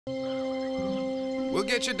We'll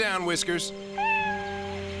get you down, Whiskers.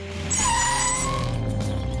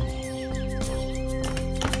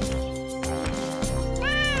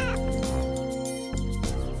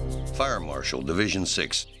 Fire Marshal, Division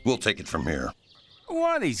 6. We'll take it from here. Who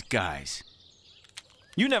are these guys?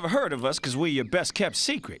 You never heard of us because we're your best-kept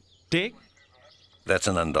secret, dig? That's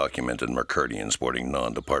an undocumented Mercurdian sporting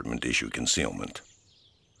non-department issue concealment.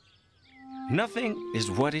 Nothing is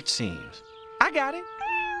what it seems. I got it.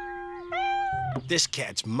 This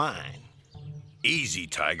cat's mine. Easy,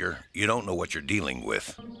 Tiger. You don't know what you're dealing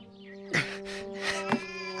with.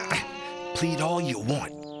 Plead all you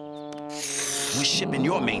want. We're shipping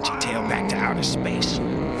your mangy tail back to outer space.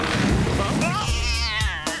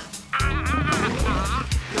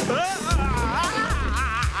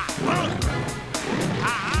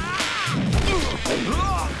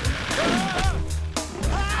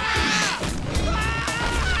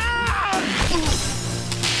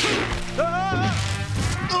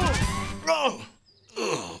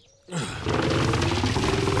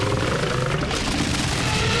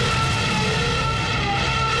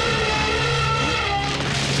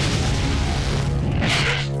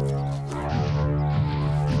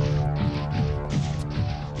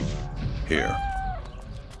 Here.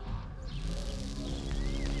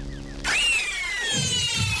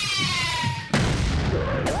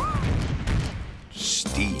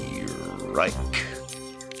 Strike.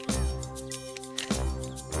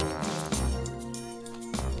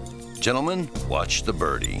 Gentlemen, watch the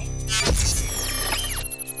birdie.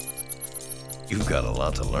 You've got a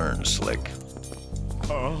lot to learn, Slick.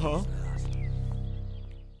 Uh-huh.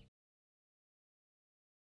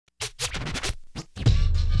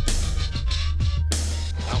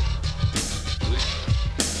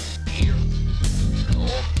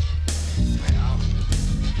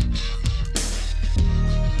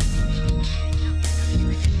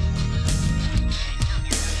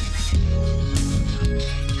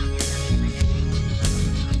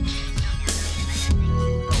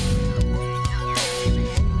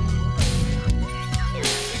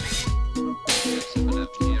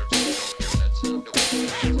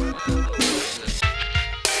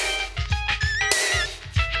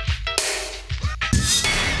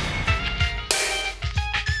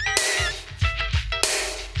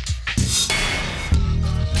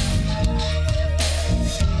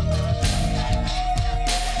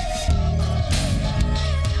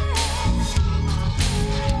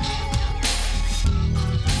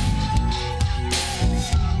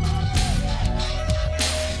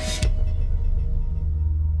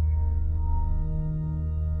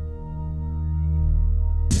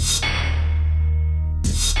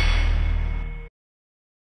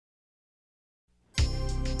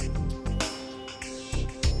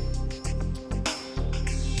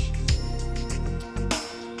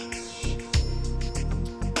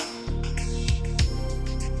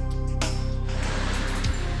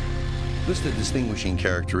 List the distinguishing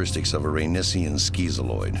characteristics of a Rainisian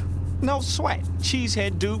schizoid. No sweat.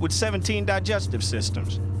 Cheesehead dude with 17 digestive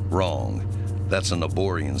systems. Wrong. That's an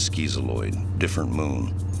Aborian schizoid. Different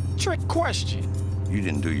moon. Trick question. You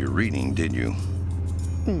didn't do your reading, did you?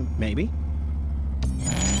 Maybe.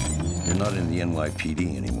 You're not in the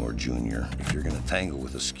NYPD anymore, Junior. If you're gonna tangle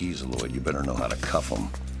with a schizoid, you better know how to cuff them.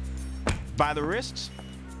 By the wrists?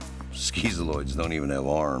 Schizoids don't even have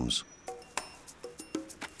arms.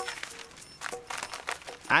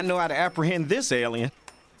 I know how to apprehend this alien.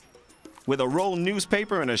 With a rolled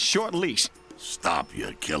newspaper and a short leash. Stop,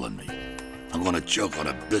 you're killing me. I'm gonna choke on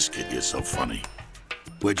a biscuit, you're so funny.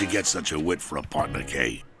 Where'd you get such a wit for a partner,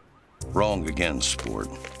 K? Wrong again, sport.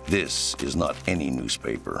 This is not any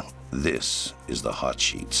newspaper. This is the hot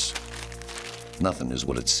sheets. Nothing is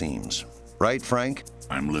what it seems. Right, Frank?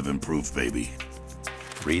 I'm living proof, baby.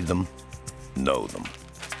 Read them, know them.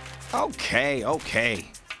 Okay.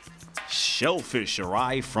 Shellfish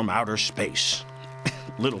arrive from outer space.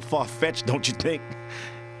 Little far-fetched, don't you think?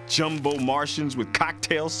 Jumbo Martians with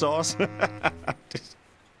cocktail sauce.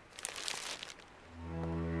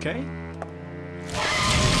 Okay.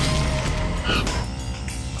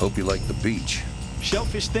 Hope you like the beach.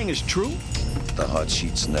 Shellfish thing is true? The hot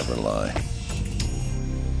sheets never lie.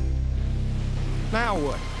 Now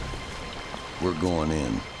what? We're going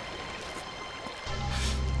in.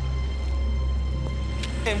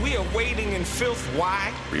 And we are wading in filth.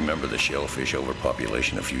 Why? Remember the shellfish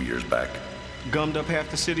overpopulation a few years back? Gummed up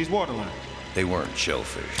half the city's waterline. They weren't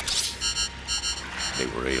shellfish. They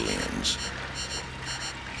were aliens.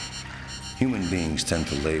 Human beings tend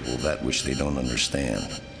to label that which they don't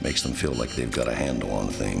understand. Makes them feel like they've got a handle on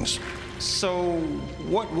things. So,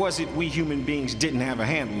 what was it we human beings didn't have a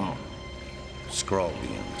handle on?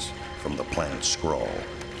 Skraaldians. from the planet Skrull.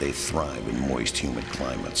 They thrive in moist, humid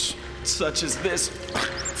climates. Such as this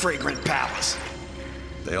fragrant palace.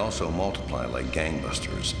 They also multiply like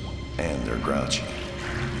gangbusters, and they're grouchy.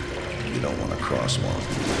 You don't want to cross one.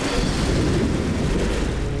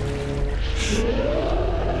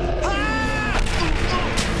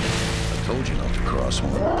 I told you not to cross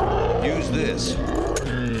one. Use this.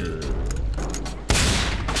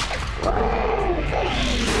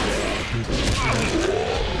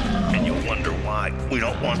 And you'll wonder why we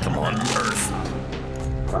don't want them on Earth.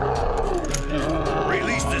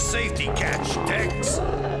 Release the safety catch, Tex.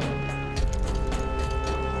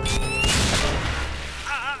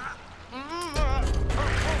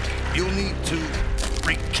 You'll need to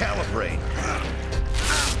recalibrate.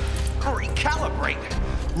 Recalibrate.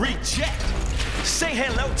 Reject. Say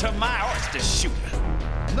hello to my oyster shooter.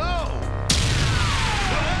 No!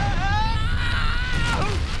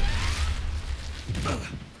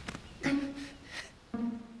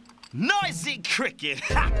 Noisy cricket.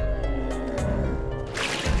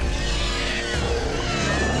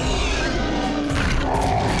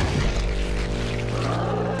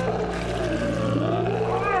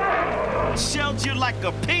 Shelled you like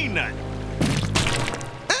a peanut.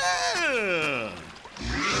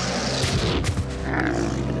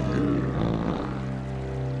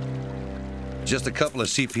 Just a couple of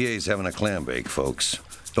CPAs having a clam bake, folks.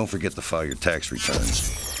 Don't forget to file your tax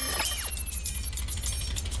returns.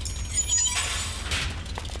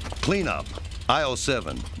 Clean up. Aisle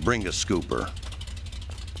 7, bring a scooper.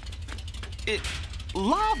 It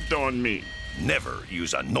lobbed on me. Never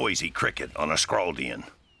use a noisy cricket on a Skraaldian.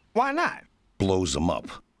 Why not? Blows them up.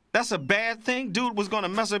 That's a bad thing? Dude was gonna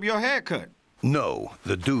mess up your haircut. No,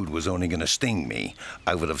 the dude was only gonna sting me.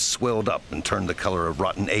 I would have swelled up and turned the color of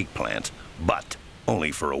rotten eggplant, but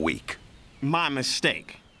only for a week. My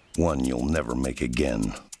mistake. One you'll never make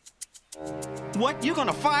again. What? You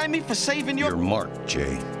gonna fire me for saving your... You're marked,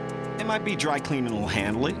 Jay. NYPD dry cleaning will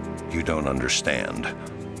handle it. You don't understand.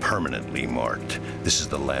 Permanently marked. This is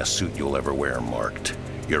the last suit you'll ever wear marked.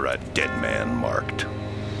 You're a dead man marked.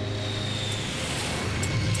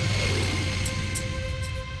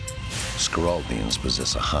 Skraaldians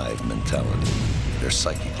possess a hive mentality. They're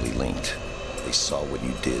psychically linked. They saw what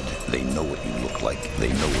you did. They know what you look like. They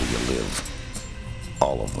know where you live.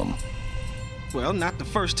 All of them. Well, not the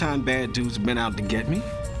first time bad dudes have been out to get me.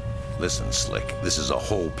 Listen, Slick, this is a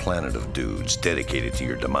whole planet of dudes dedicated to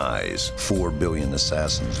your demise. 4 billion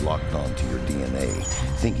assassins locked onto your DNA,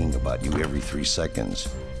 thinking about you every 3 seconds.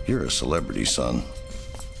 You're a celebrity, son.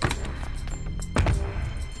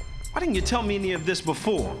 Why didn't you tell me any of this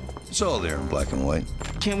before? It's all there in black and white.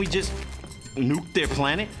 Can't we just nuke their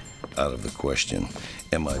planet? Out of the question.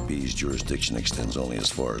 MIB's jurisdiction extends only as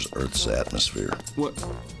far as Earth's atmosphere. What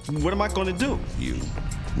am I gonna do? You,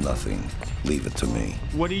 nothing. Leave it to me.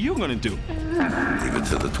 What are you gonna do? Leave it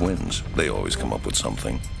to the twins. They always come up with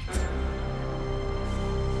something.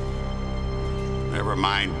 Never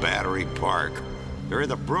mind Battery Park. They're in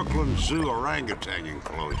the Brooklyn Zoo orangutan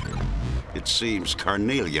enclosure. It seems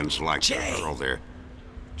carnelians like the girl there.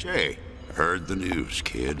 Jay, heard the news,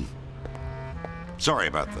 kid. Sorry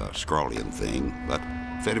about the Skraaldian thing, but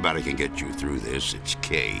if anybody can get you through this, it's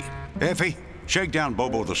Kay. Effie, shake down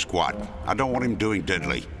Bobo the squat. I don't want him doing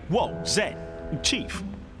deadly. Whoa, Zed. Chief,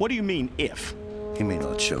 what do you mean, if? He may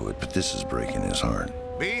not show it, but this is breaking his heart.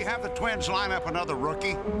 B, have the twins line up another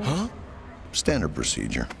rookie. Huh? Standard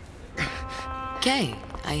procedure. Kay,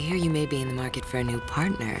 I hear you may be in the market for a new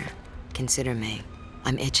partner. Consider me.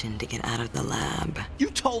 I'm itching to get out of the lab. You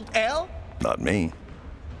told Elle? Not me.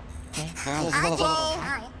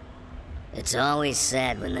 It's always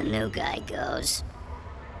sad when the new guy goes.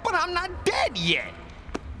 But I'm not dead yet.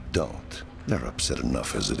 Don't. They're upset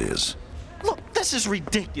enough as it is. Look, this is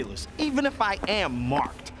ridiculous. Even if I am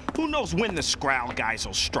marked, who knows when the Skrull guys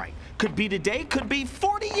will strike? Could be today, could be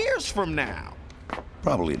 40 years from now.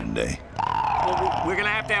 Probably today. Well, we're gonna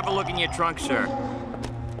have to have a look in your trunk, sir.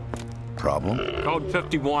 Problem? Code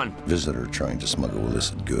 51. Visitor trying to smuggle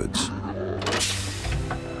illicit goods.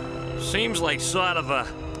 Seems like sort of a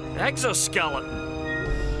exoskeleton.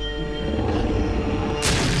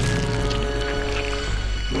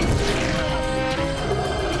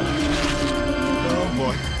 Oh,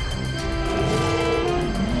 boy.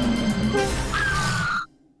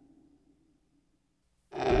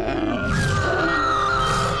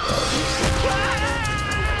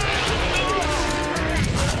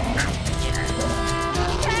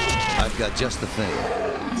 I've got just the thing.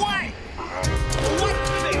 What? What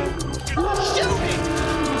thing? Shoot it!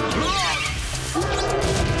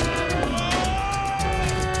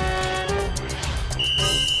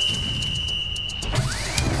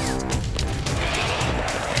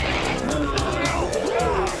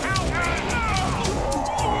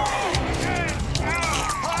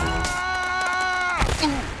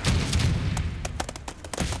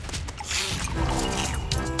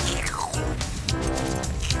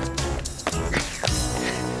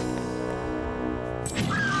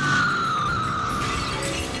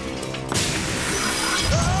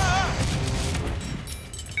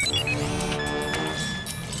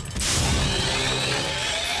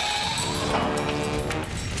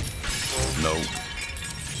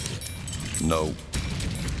 No.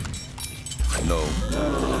 No.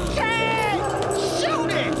 Hey!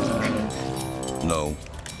 Shoot it! No.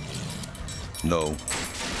 No.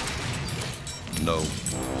 No.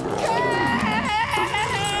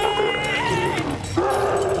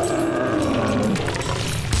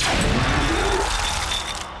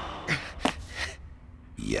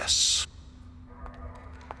 Yes.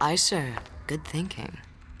 Aye, sir. Good thinking.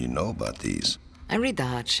 You know about these. I read the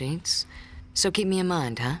hot sheets. So keep me in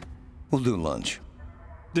mind, huh? We'll do lunch.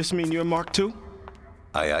 This mean you're Mark II?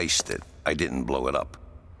 I iced it. I didn't blow it up.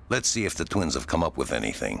 Let's see if the twins have come up with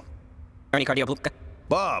anything.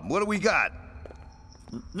 Bob, what do we got?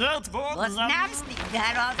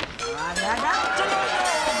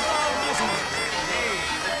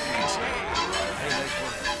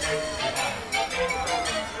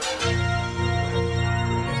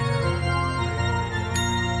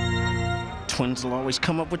 Twins will always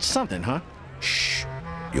come up with something, huh? Shh.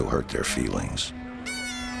 You'll hurt their feelings.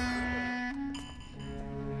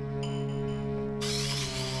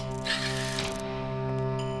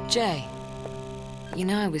 Jay, you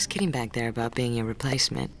know I was kidding back there about being your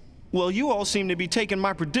replacement. Well, you all seem to be taking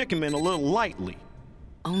my predicament a little lightly.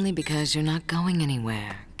 Only because you're not going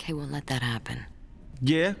anywhere. Kay won't let that happen.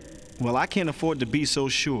 Yeah? Well, I can't afford to be so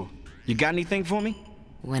sure. You got anything for me?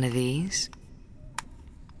 One of these?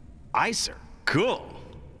 Aye, sir. Cool.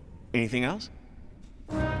 Anything else?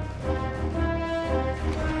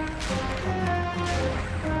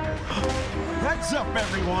 Heads up,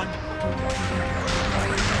 everyone.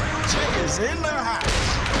 Jay is in the house.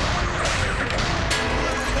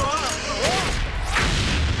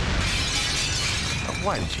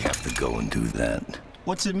 Why did you have to go and do that?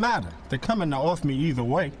 What's it matter? They're coming to off me either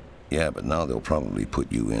way. Yeah, but now they'll probably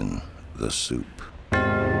put you in the soup.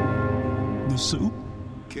 The soup?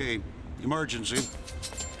 Okay, emergency.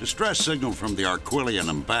 Distress signal from the Arquillian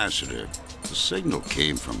ambassador. The signal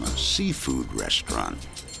came from a seafood restaurant.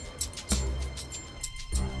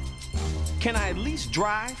 Can I at least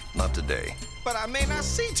drive? Not today. But I may not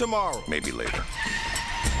see tomorrow. Maybe later.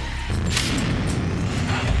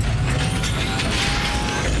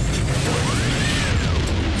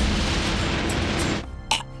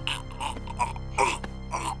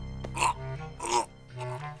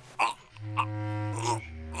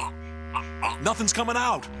 Nothing's coming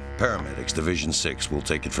out. Paramedics, Division 6. We'll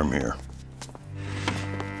take it from here.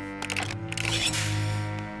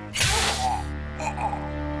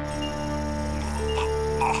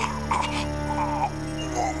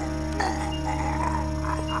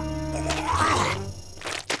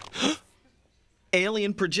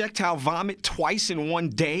 Alien projectile vomit twice in one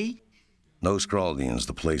day? No Skraaldians.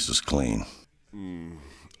 The place is clean.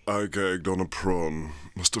 I gagged on a prawn.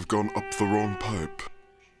 Must have gone up the wrong pipe.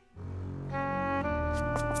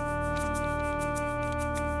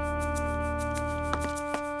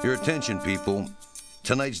 Your attention, people.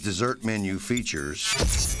 Tonight's dessert menu features...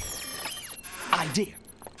 Idea.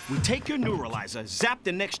 We take your neuralizer, zap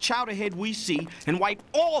the next chowderhead we see, and wipe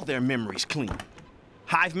all their memories clean.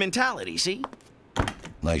 Hive mentality, see?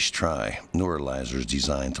 Nice try. Neuralizers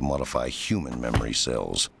designed to modify human memory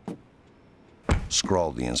cells.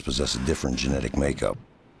 Skraaldians possess a different genetic makeup.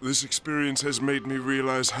 This experience has made me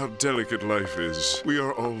realize how delicate life is. We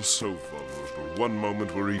are all so vulnerable. One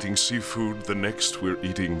moment we're eating seafood, the next we're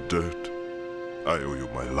eating dirt. I owe you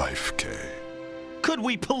my life, Kay. Could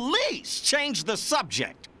we please change the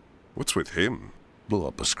subject? What's with him? Blew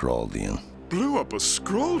up a Skraaldian. Blew up a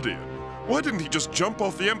Skraaldian? Why didn't he just jump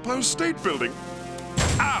off the Empire State Building?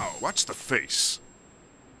 Ow! Watch the face.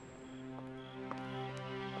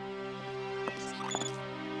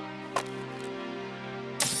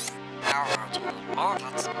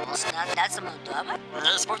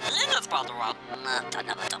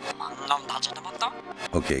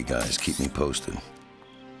 Okay, guys, keep me posted.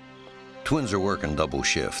 Twins are working double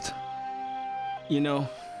shift. You know,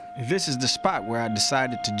 this is the spot where I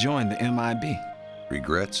decided to join the MIB.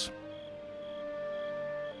 Regrets?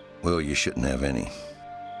 Well, you shouldn't have any.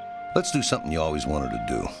 Let's do something you always wanted to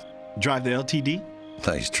do. Drive the LTD?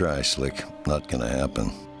 Nice try, Slick. Not gonna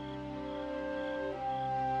happen.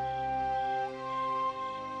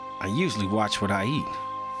 I usually watch what I eat.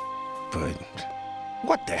 But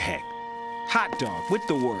what the heck? Hot dog with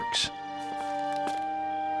the works.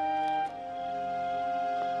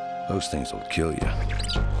 Those things will kill you.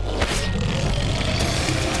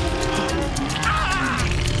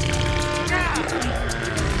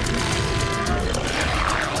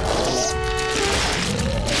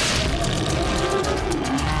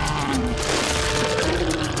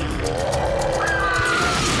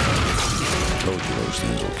 Told you those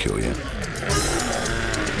things will kill you.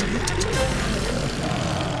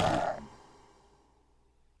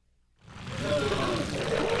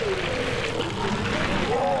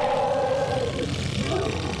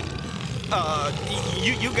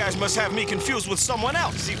 must have me confused with someone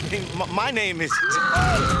else. See, my name is...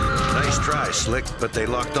 Nice try, Slick, but they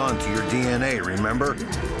locked on to your DNA, remember?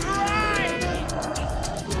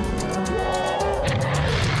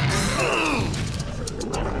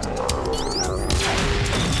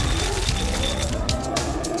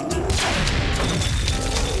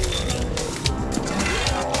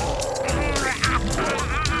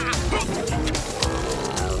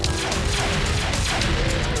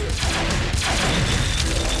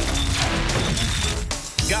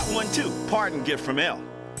 Got one too. Pardon gift from Elle.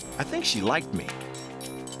 I think she liked me.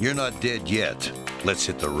 You're not dead yet. Let's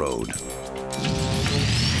hit the road.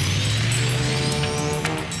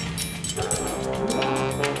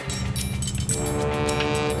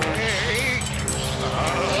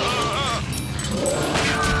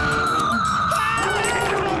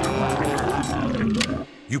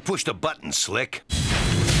 You pushed a button, Slick.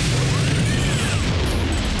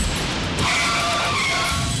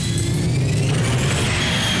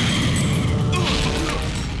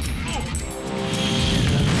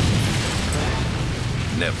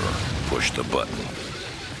 Never push the button.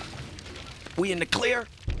 We in the clear?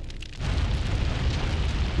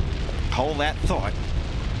 Hold that thought.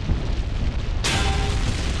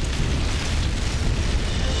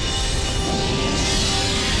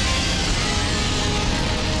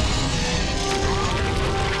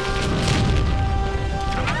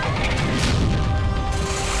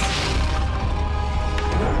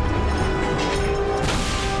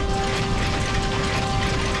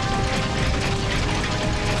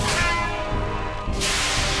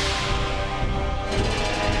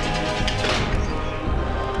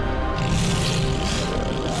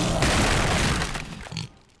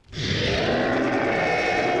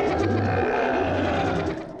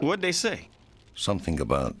 What'd they say? Something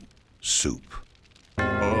about soup.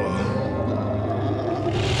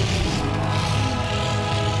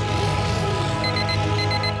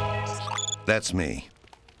 That's me.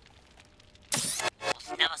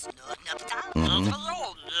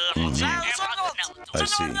 I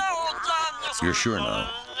see. You're sure now?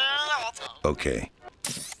 Okay.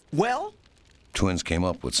 Well? Twins came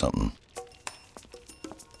up with something.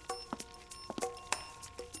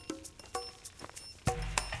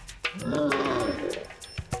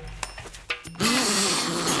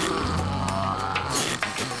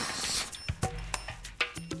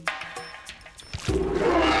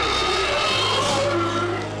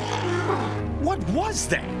 What was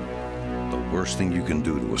that? The worst thing you can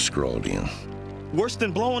do to a Skraaldian. Worse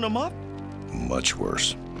than blowing them up? Much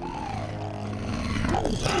worse.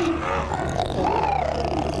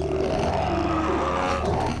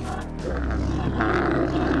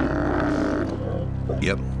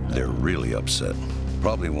 Yep, they're really upset.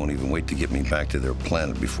 Probably won't even wait to get me back to their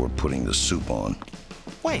planet before putting the soup on.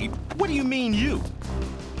 Wait, what do you mean you?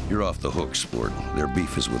 You're off the hook, sport. Their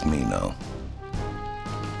beef is with me now.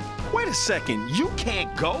 Wait a second, you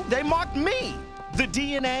can't go. They marked me. The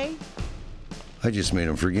DNA? I just made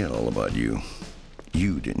them forget all about you.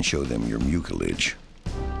 You didn't show them your mucilage.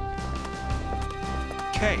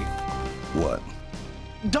 Kay. What?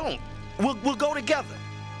 Don't. We'll go together.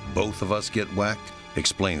 Both of us get whacked?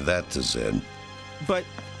 Explain that to Zed. But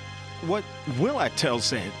what will I tell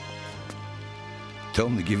Zed? Tell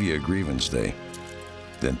him to give you a grievance day.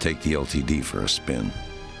 Then take the LTD for a spin.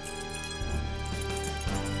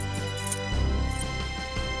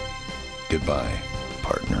 Goodbye,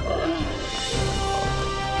 partner.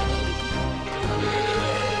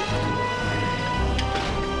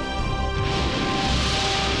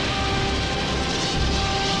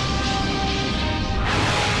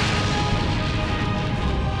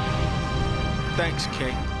 Thanks,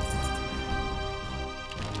 Kay.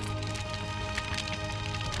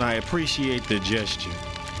 I appreciate the gesture.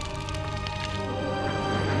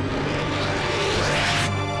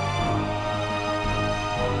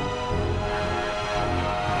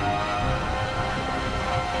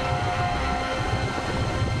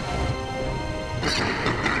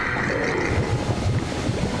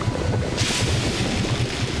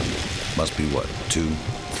 Must be what, 2,000,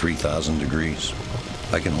 3,000 degrees?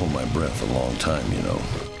 I can hold my breath a long time, you know.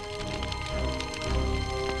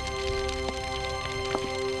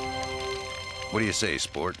 What do you say,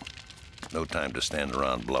 sport? No time to stand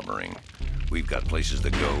around blubbering. We've got places to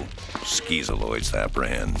go, skeezoloids to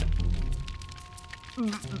apprehend.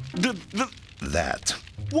 That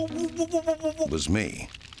was me.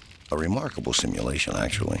 A remarkable simulation,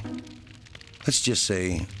 actually. Let's just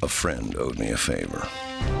say a friend owed me a favor.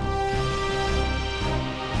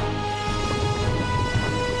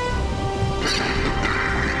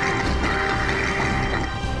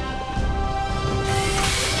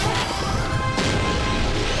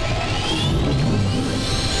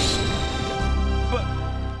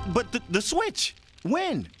 The switch.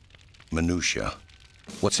 When? Minutia.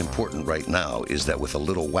 What's important right now is that with a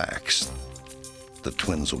little wax, the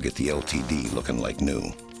twins will get the LTD looking like new.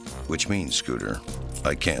 Which means, Scooter,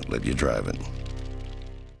 I can't let you drive it.